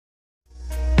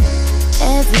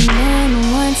Every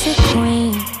man wants a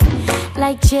queen,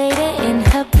 like Jada in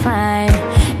her prime.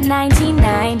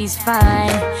 1990s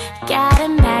fine, gotta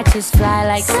match his fly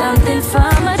like something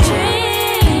from a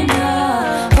dream.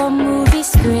 Or movie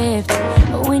script,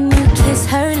 when you kiss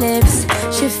her lips,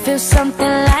 should feel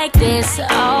something like this.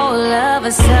 All of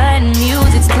a sudden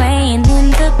music's playing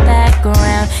in the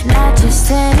background, not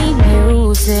just any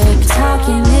music.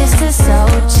 Talking is the soul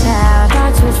child,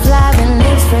 hearts with flying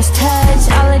lips, first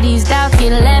touch. All of these doubts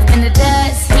get left in the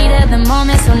dust. Heat of the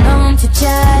moment, so no one to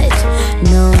judge,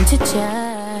 no one to judge.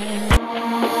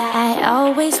 I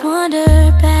always wonder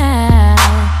about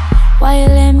why you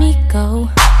let me go,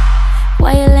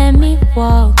 why you let me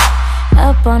walk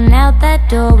up on out that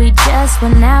door. We just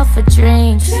went out for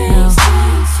drinks, no.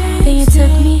 Then you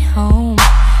took me home,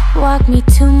 walked me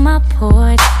to my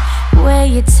porch, where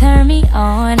you turned me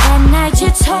on. That night you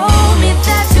told me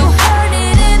that you